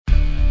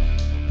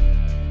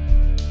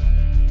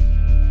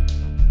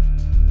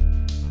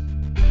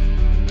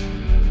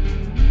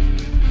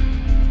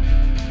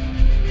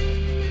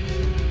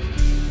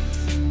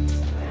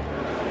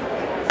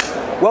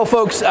Well,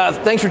 folks,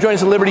 thanks for joining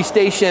us at Liberty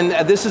Station.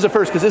 This is a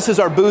first because this is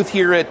our booth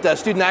here at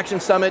Student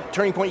Action Summit,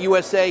 Turning Point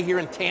USA here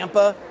in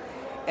Tampa.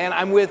 And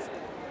I'm with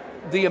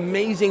the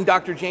amazing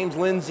Dr. James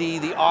Lindsay,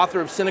 the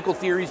author of Cynical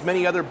Theories,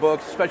 many other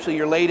books, especially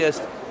your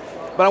latest.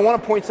 But I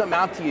want to point something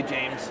out to you,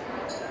 James.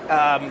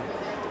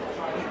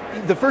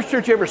 The first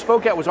church you ever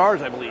spoke at was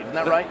ours, I believe. Isn't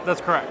that right?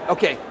 That's correct.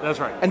 Okay. That's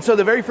right. And so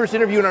the very first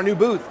interview in our new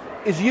booth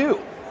is you.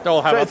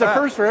 Oh, how so about it's a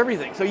first for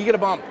everything. So you get a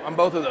bump on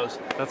both of those.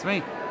 That's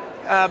me.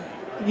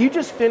 You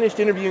just finished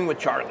interviewing with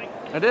Charlie.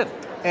 I did.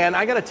 And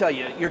I got to tell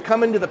you, you're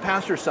coming to the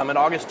Pastor Summit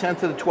August 10th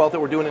to the 12th that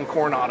we're doing in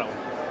Coronado.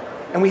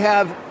 And we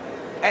have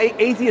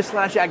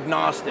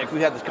atheist/agnostic,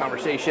 we've had this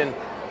conversation,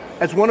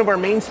 as one of our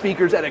main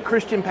speakers at a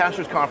Christian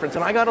pastors conference.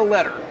 And I got a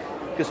letter,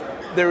 because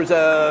there was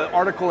an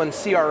article in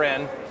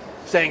CRN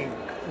saying,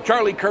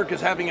 Charlie Kirk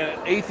is having an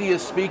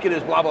atheist speak at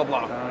his blah, blah,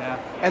 blah. Oh, yeah.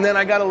 And then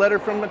I got a letter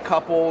from a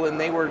couple, and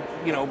they were,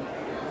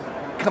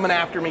 coming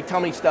after me,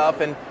 telling me stuff.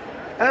 And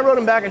I wrote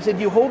him back. I said,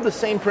 do you hold the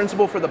same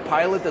principle for the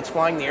pilot that's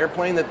flying the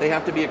airplane, that they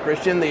have to be a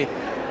Christian,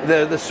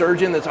 the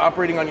surgeon that's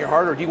operating on your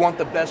heart, or do you want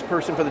the best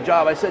person for the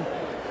job? I said,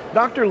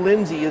 Dr.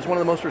 Lindsay is one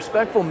of the most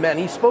respectful men.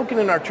 He's spoken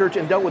in our church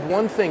and dealt with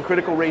one thing,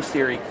 critical race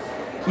theory.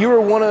 You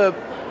are one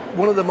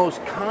of the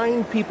most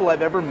kind people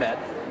I've ever met.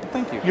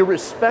 Thank you. You're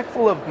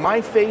respectful of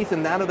my faith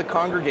and that of the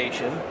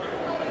congregation.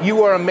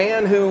 You are a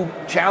man who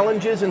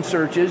challenges and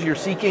searches.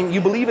 You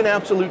believe in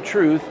absolute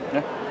truth.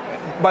 Yeah.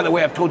 By the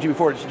way, I've told you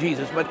before, it's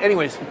Jesus. But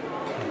anyways,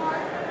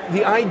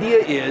 the idea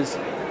is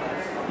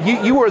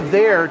you are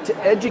there to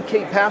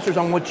educate pastors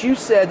on what you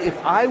said. If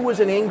I was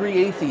an angry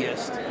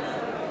atheist,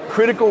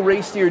 critical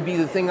race theory would be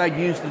the thing I'd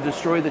use to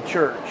destroy the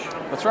church.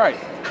 That's right.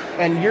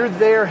 And you're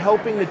there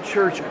helping the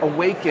church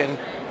awaken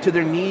to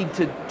their need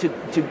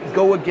to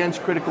go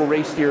against critical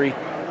race theory.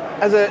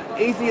 As an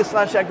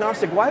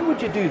atheist/agnostic, why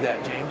would you do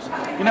that, James?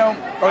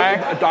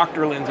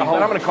 Dr. Lindsay, but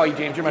I'm going to call you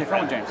James. You're my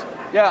friend. James.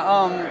 Yeah,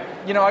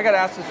 I got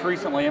asked this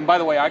recently, and by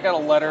the way, I got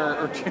a letter,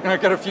 or two, I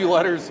got a few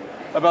letters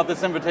about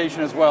this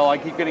invitation as well. I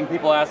keep getting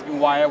people asking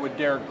why I would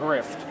dare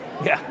grift.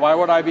 Yeah. Why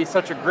would I be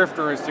such a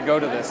grifter as to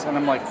go to this? And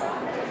I'm like,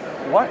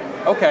 what?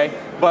 Okay,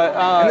 but...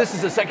 and this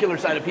is the secular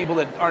side of people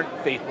that aren't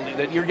faithful,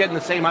 that you're getting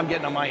the same I'm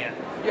getting on my end.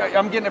 Yeah,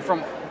 I'm getting it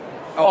from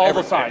all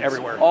the sides.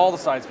 Everywhere. All the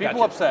sides. People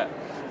Gotcha. upset.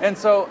 And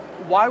so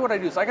why would I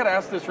do this? I got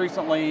asked this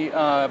recently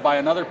by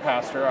another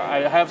pastor.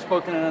 I have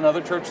spoken in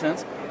another church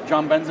since.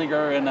 John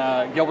Benzinger in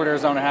Gilbert,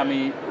 Arizona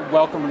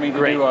welcomed me to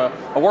do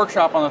a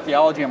workshop on the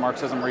theology of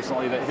Marxism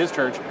recently at his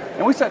church.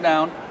 And we sat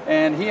down,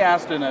 and he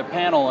asked in a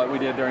panel that we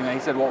did during that, he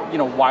said, well,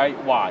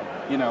 why?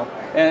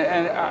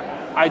 And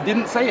I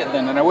didn't say it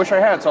then, and I wish I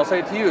had, so I'll say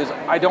it to you, is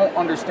I don't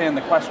understand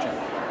the question.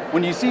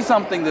 When you see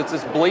something that's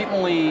this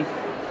blatantly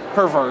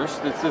perverse,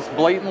 that's this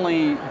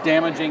blatantly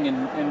damaging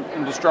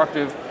and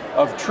destructive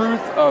of truth,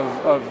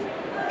 of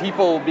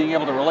people being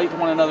able to relate to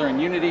one another in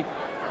unity,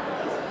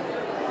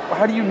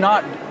 how do you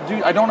not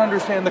do? I don't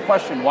understand the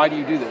question. Why do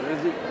you do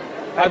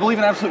that? I believe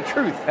in absolute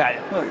truth.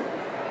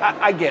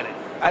 I get it.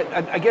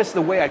 I guess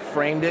the way I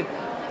framed it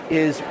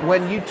is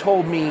when you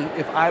told me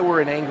if I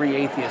were an angry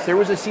atheist, there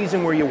was a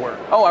season where you were.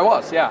 Oh, I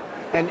was, yeah.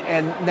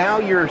 And now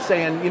you're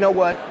saying, you know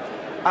what?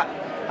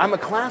 I'm a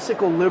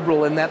classical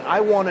liberal in that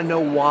I want to know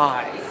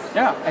why.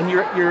 Yeah. And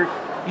you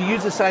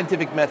use the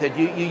scientific method.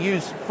 You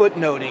use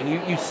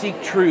footnoting. You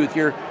seek truth.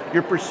 You're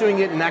pursuing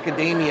it in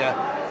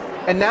academia.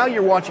 And now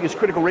you're watching as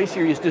critical race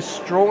theory is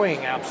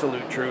destroying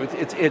absolute truth.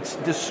 It's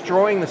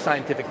destroying the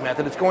scientific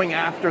method. It's going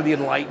after the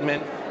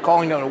Enlightenment,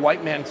 calling it a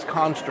white man's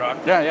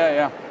construct.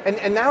 Yeah.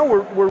 And now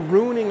we're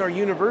ruining our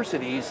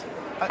universities.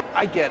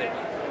 I get it.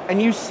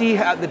 And you see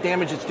how the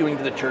damage it's doing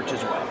to the church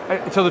as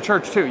well. So the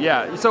church too,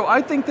 yeah. So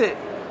I think that,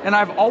 and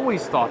I've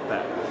always thought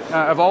that.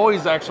 I've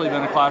always actually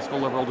been a classical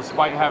liberal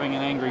despite having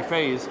an angry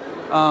phase.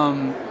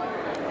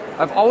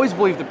 I've always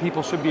believed that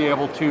people should be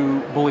able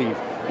to believe.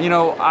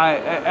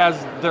 As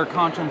their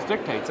conscience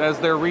dictates, as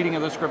their reading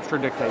of the scripture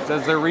dictates,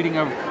 as their reading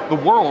of the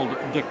world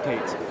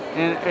dictates.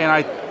 And I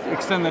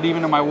extend that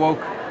even to my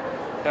woke,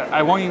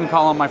 I won't even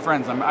call them my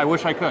friends. I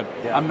wish I could.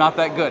 Yeah. I'm not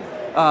that good.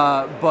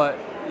 But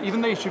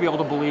even they should be able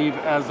to believe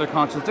as their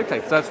conscience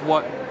dictates. That's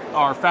what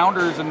our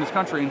founders in this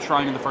country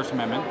enshrined in the First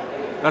Amendment.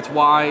 That's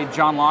why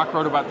John Locke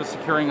wrote about the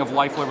securing of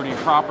life, liberty, and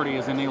property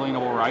as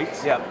inalienable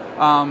rights. Yeah.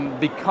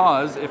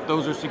 Because if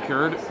those are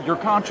secured, your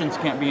conscience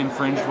can't be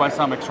infringed by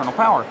some external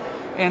power.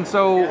 And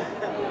so,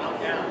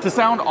 to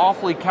sound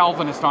awfully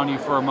Calvinist on you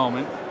for a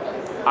moment,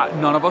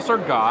 none of us are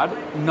God,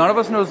 none of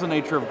us knows the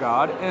nature of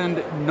God,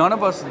 and none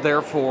of us,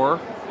 therefore,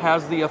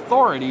 has the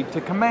authority to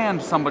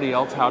command somebody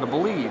else how to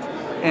believe.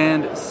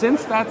 And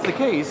since that's the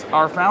case,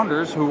 our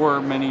founders, who were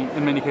in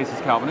many cases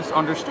Calvinists,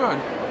 understood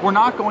we're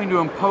not going to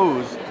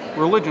impose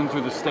religion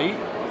through the state,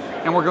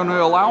 and we're going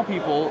to allow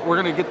people,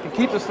 we're going to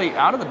keep the state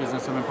out of the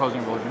business of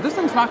imposing religion. This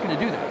thing's not going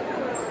to do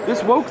that.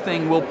 This woke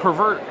thing will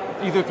pervert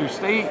either through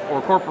state or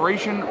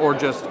corporation or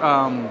just,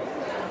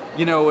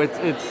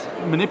 it's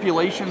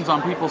manipulations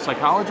on people's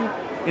psychology.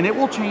 and it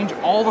will change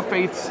all the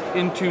faiths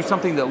into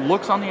something that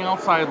looks on the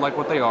outside like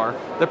what they are,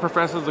 that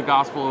professes the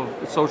gospel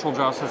of social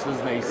justice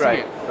as they see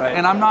it. Right.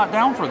 And I'm not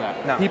down for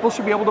that. No. People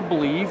should be able to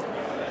believe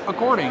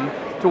according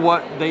to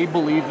what they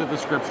believe that the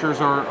scriptures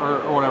or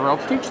whatever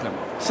else teach them.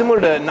 Similar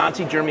to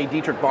Nazi Germany,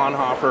 Dietrich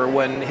Bonhoeffer,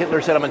 when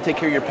Hitler said, I'm going to take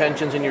care of your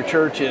pensions and your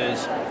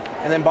churches.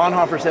 And then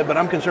Bonhoeffer said, but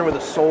I'm concerned with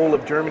the soul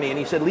of Germany. And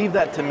he said, leave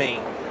that to me.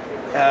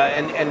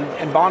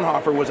 And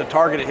Bonhoeffer was a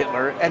target of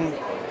Hitler. And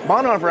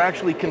Bonhoeffer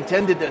actually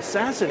contended to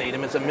assassinate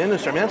him as a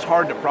minister. I mean, that's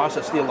hard to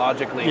process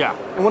theologically. Yeah.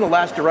 And one of the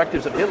last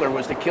directives of Hitler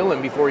was to kill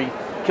him before he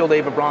killed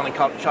Eva Braun and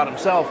shot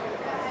himself.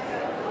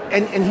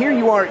 And here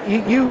you are,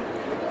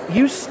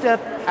 you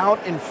step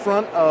out in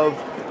front of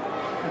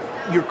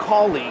your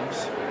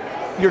colleagues,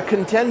 you're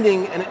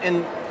contending,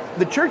 and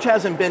the church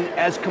hasn't been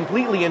as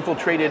completely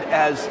infiltrated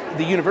as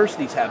the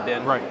universities have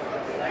been. Right.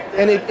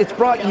 And it's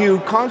brought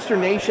you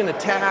consternation,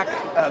 attack,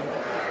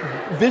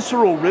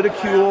 visceral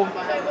ridicule.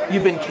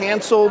 You've been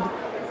canceled,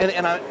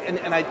 and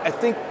I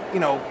think,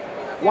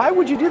 why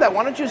would you do that?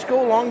 Why don't you just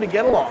go along to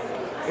get along?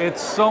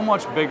 It's so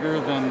much bigger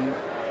than,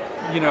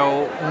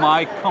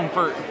 my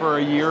comfort for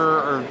a year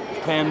or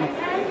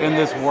 10 in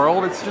this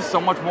world. It's just so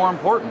much more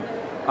important.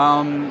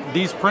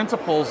 These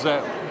principles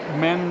that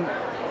men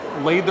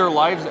laid their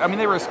lives, I mean,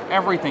 they risked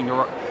everything.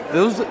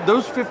 Those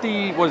 6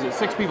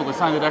 people that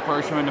signed the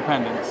Declaration of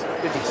Independence.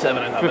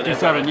 57 and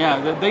 57,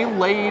 yeah. They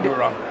laid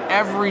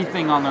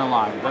everything on their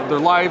line. Their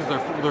lives,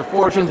 their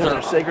fortunes, and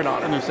their sacred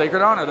honor. And their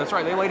sacred honor, that's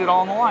right. They laid it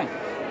all on the line.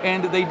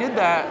 And they did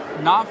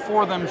that not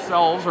for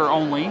themselves or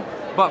only,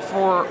 but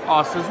for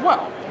us as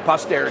well.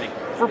 Posterity.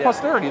 For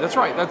posterity, that's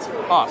right. That's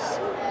us.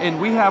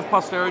 And we have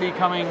posterity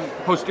coming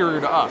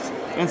posterior to us.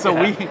 And so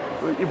we,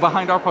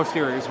 behind our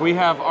posteriors, we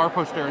have our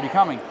posterity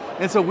coming.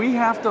 And so we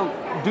have to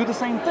do the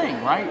same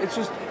thing, right? It's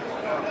just,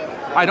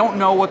 I don't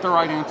know what the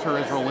right answer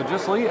is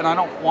religiously, and I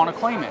don't want to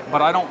claim it,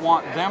 but I don't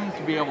want them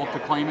to be able to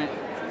claim it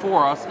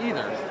for us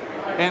either.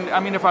 And I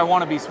mean, if I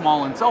want to be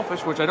small and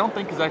selfish, which I don't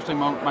think is actually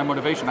my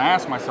motivation, I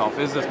ask myself,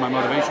 is this my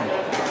motivation?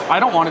 I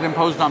don't want it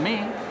imposed on me.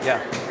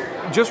 Yeah.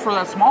 Just for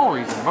that small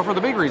reason, but for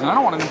the big reason, I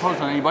don't want it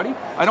imposed on anybody.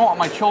 I don't want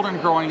my children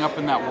growing up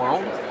in that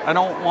world. I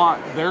don't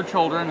want their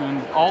children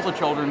and all the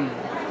children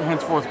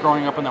henceforth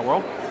growing up in that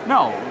world.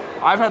 No,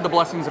 I've had the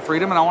blessings of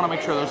freedom, and I want to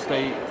make sure those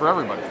stay for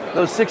everybody.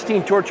 Those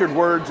 16 tortured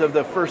words of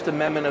the First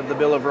Amendment of the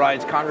Bill of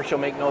Rights, Congress shall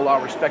make no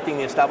law respecting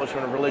the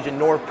establishment of religion,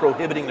 nor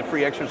prohibiting the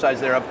free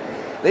exercise thereof.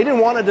 They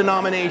didn't want a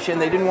denomination,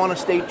 they didn't want a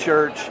state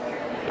church,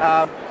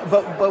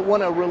 but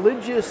when a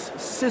religious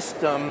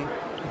system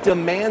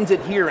demands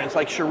adherence,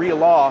 like Sharia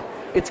law,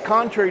 it's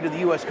contrary to the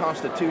U.S.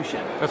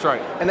 Constitution. That's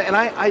right. And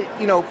I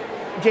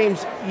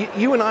James,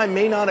 you and I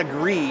may not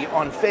agree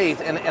on faith,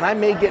 and I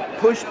may get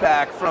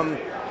pushback from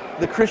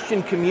the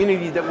Christian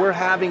community that we're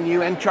having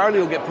you, and Charlie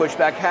will get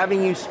pushback,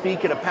 having you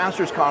speak at a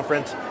pastor's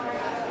conference.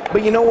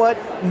 But you know what?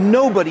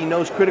 Nobody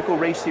knows critical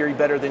race theory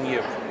better than you.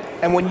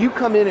 And when you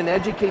come in and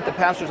educate the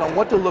pastors on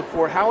what to look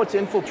for, how it's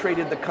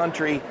infiltrated the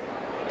country,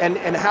 and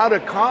how to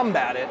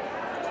combat it,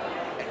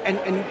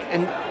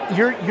 and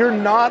you're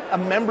not a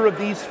member of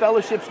these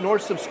fellowships nor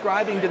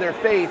subscribing to their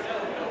faith,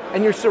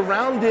 and you're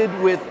surrounded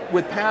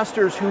with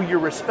pastors who you're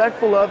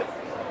respectful of,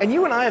 and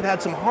you and I have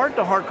had some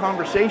heart-to-heart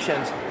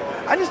conversations.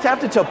 I just have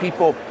to tell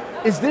people,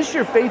 is this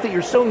your faith that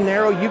you're so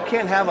narrow you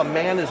can't have a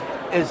man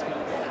as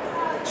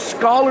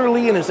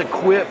scholarly and as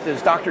equipped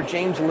as Dr.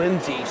 James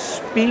Lindsay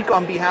speak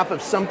on behalf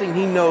of something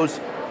he knows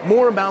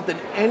more about than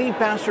any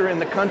pastor in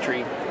the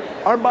country?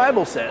 Our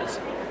Bible says,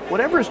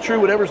 whatever is true,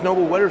 whatever is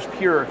noble, whatever is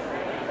pure,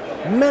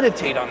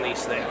 meditate on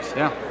these things.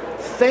 Yeah.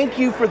 Thank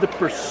you for the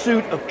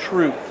pursuit of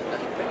truth,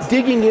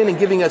 digging in and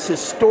giving us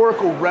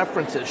historical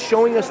references,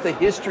 showing us the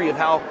history of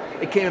how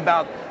it came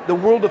about, the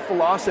world of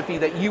philosophy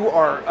that you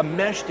are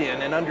enmeshed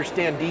in and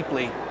understand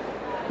deeply.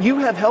 You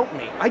have helped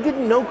me. I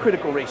didn't know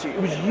critical race theory.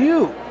 It was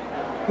you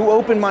who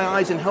opened my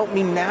eyes and helped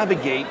me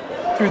navigate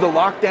through the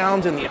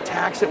lockdowns and the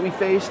attacks that we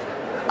faced.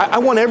 I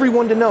want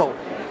everyone to know,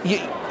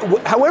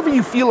 however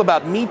you feel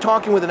about me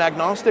talking with an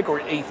agnostic or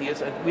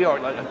atheist,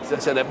 I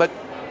said that, but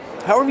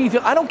however you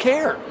feel, I don't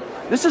care.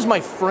 This is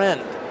my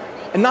friend.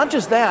 And not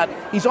just that,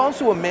 he's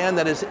also a man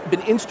that has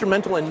been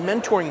instrumental in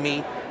mentoring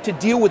me to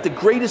deal with the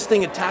greatest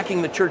thing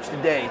attacking the church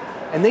today.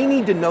 And they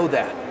need to know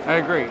that. I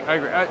agree.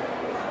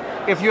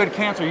 If you had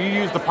cancer, you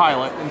use the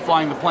pilot in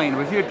flying the plane.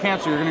 But if you had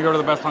cancer, you're going to go to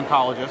the best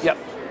oncologist. Yep.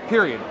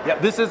 Period.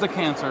 Yep. This is a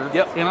cancer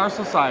Yep. in our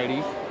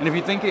society. And if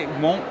you think it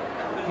won't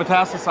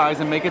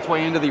metastasize and make its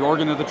way into the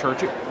organ of the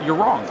church, you're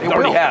wrong. It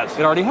already has.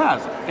 It already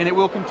has. And it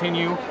will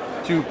continue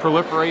to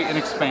proliferate and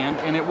expand,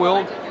 and it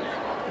will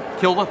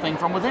kill the thing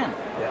from within.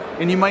 Yeah.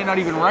 And you might not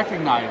even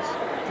recognize,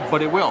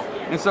 but it will.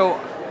 And so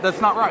that's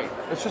not right.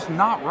 It's just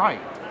not right.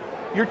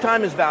 Your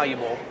time is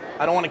valuable.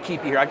 I don't want to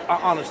keep you here. I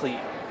honestly,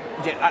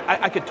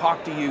 I could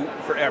talk to you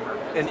forever,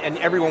 and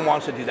everyone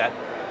wants to do that.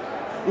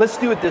 Let's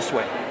do it this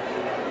way.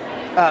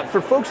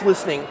 For folks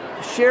listening,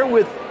 share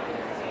with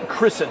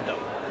Christendom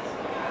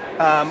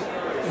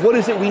what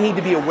is it we need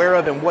to be aware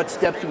of, and what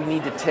steps do we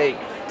need to take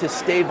to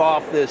stave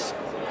off this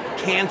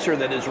cancer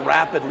that is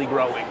rapidly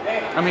growing.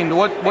 I mean,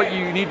 what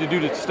you need to do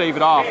to stave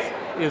it off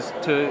is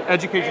to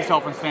educate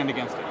yourself and stand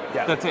against it.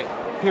 Yeah. That's it,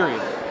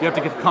 period. You have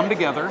to come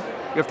together.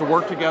 You have to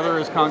work together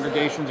as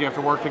congregations. You have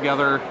to work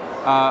together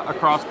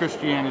across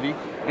Christianity.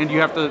 And you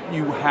have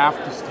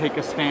to take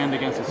a stand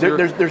against it. So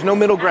There's no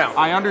middle ground.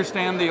 I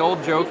understand the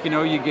old joke,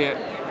 you get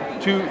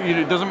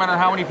it doesn't matter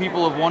how many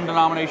people of one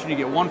denomination, you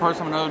get one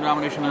person from another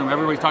denomination in the room.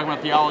 Everybody's talking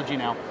about theology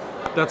now.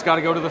 That's got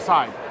to go to the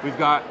side. We've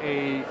got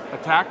a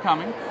attack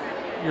coming.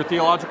 Your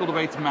theological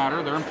debates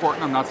matter. They're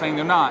important. I'm not saying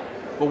they're not.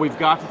 But we've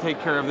got to take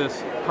care of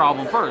this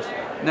problem first.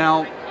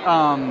 Now,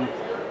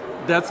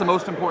 that's the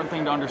most important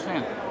thing to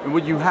understand. And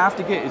what you have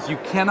to get is you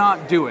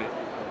cannot do it.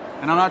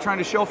 And I'm not trying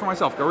to shill for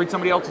myself. Go read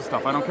somebody else's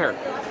stuff. I don't care.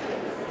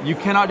 You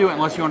cannot do it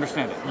unless you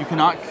understand it. You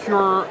cannot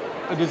cure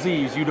a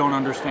disease you don't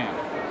understand.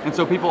 And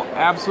so people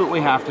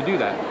absolutely have to do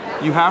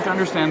that. You have to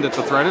understand that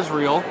the threat is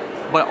real,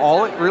 but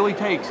all it really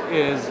takes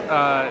is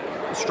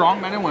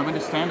strong men and women to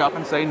stand up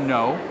and say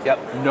no,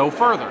 no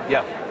further.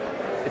 Yeah.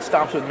 It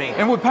stops with me.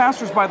 And with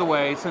pastors, by the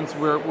way, since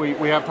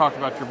we have talked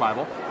about your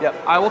Bible,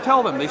 I will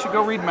tell them they should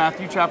go read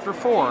Matthew chapter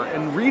 4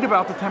 and read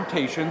about the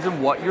temptations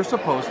and what you're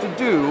supposed to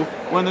do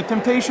when the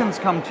temptations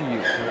come to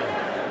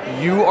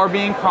you. You are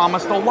being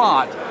promised a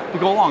lot to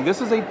go along. This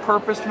is a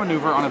purposed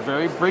maneuver on a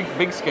very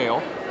big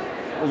scale.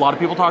 A lot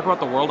of people talk about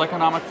the World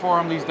Economic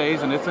Forum these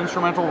days and its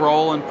instrumental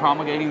role in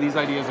promulgating these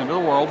ideas into the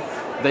world.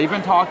 They've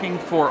been talking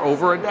for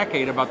over a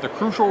decade about the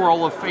crucial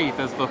role of faith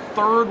as the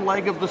third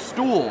leg of the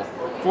stool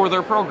for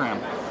their program.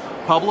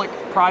 Public,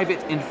 private,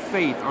 and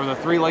faith are the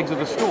three legs of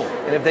the stool.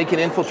 And if they can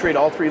infiltrate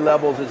all three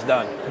levels, it's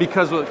done.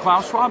 Because what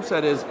Klaus Schwab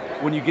said is,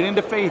 when you get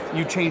into faith,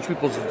 you change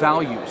people's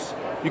values.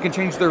 You can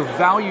change their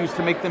values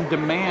to make them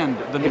demand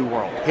the new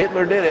world.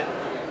 Hitler did it.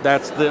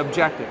 That's the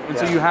objective. And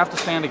so you have to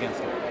stand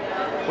against it.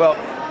 Well,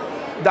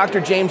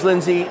 Dr. James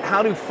Lindsay,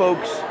 how do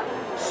folks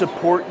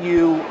support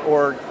you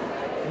or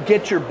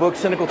get your book,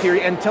 Cynical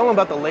Theory, and tell them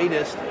about the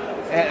latest?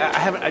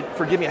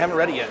 Forgive me, I haven't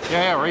read it yet.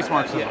 Yeah, Race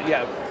Marxism.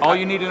 Yeah. All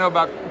you need to know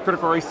about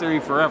critical race theory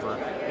forever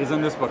is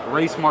in this book,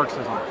 Race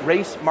Marxism.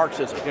 Race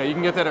Marxism. Yeah, you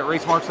can get that at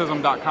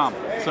racemarxism.com.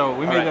 So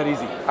we made that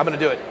easy. I'm going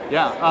to do it.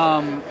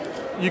 Yeah.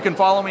 You can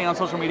follow me on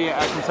social media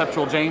at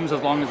Conceptual James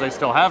as long as they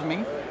still have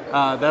me.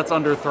 That's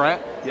under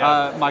threat.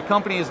 Yeah. My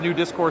company is New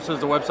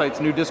Discourses. The website's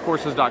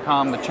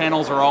newdiscourses.com. The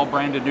channels are all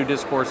branded New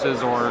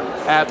Discourses or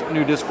at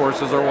New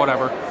Discourses or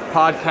whatever.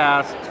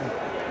 Podcast,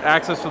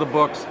 access to the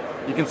books.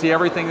 You can see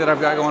everything that I've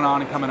got going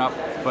on and coming up,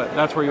 but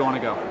that's where you want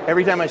to go.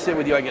 Every time I sit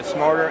with you, I get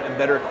smarter and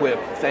better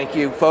equipped. Thank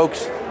you.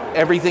 Folks,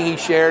 everything he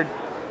shared,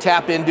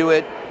 tap into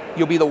it.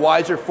 You'll be the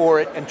wiser for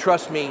it. And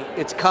trust me,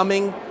 it's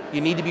coming.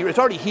 It's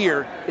already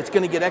here. It's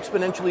going to get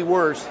exponentially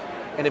worse.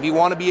 And if you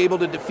want to be able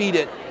to defeat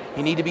it,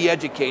 you need to be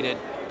educated.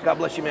 God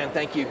bless you, man.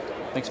 Thank you.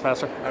 Thanks,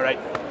 Pastor. All right.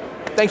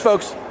 Thanks,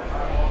 folks.